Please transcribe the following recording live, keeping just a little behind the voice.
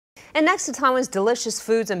And next to Taiwan's delicious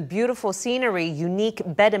foods and beautiful scenery, unique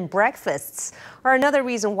bed and breakfasts are another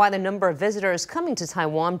reason why the number of visitors coming to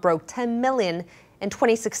Taiwan broke 10 million in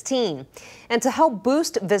 2016. And to help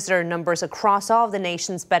boost visitor numbers across all of the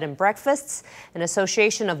nation's bed and breakfasts, an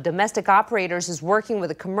association of domestic operators is working with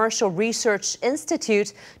the Commercial Research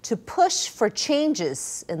Institute to push for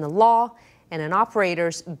changes in the law and an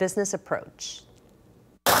operator's business approach.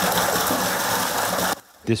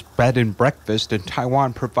 This bed and breakfast in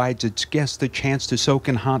Taiwan provides its guests the chance to soak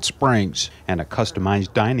in hot springs and a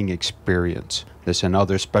customized dining experience. This and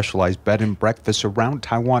other specialized bed and breakfasts around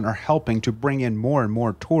Taiwan are helping to bring in more and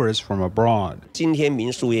more tourists from abroad.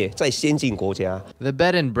 The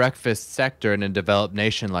bed and breakfast sector in a developed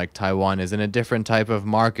nation like Taiwan is in a different type of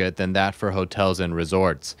market than that for hotels and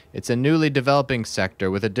resorts. It's a newly developing sector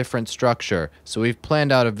with a different structure, so we've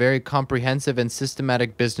planned out a very comprehensive and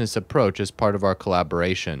systematic business approach as part of our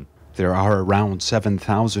collaboration. There are around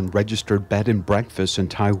 7,000 registered bed and breakfasts in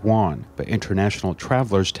Taiwan, but international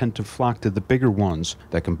travelers tend to flock to the bigger ones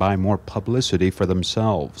that can buy more publicity for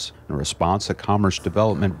themselves. In response, the Commerce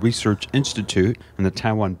Development Research Institute and the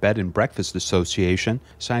Taiwan Bed and Breakfast Association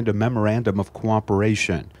signed a memorandum of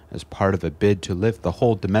cooperation as part of a bid to lift the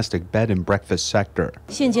whole domestic bed and breakfast sector.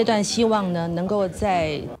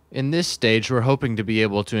 In this stage, we're hoping to be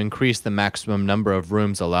able to increase the maximum number of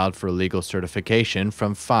rooms allowed for legal certification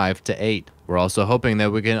from 5 to 8. We're also hoping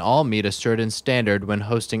that we can all meet a certain standard when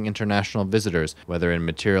hosting international visitors, whether in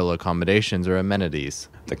material accommodations or amenities.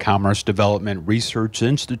 The Commerce Development Research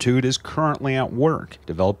Institute is currently at work,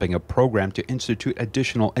 developing a program to institute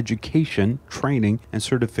additional education, training, and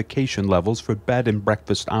certification levels for bed and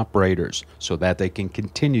breakfast operators so that they can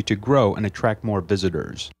continue to grow and attract more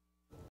visitors.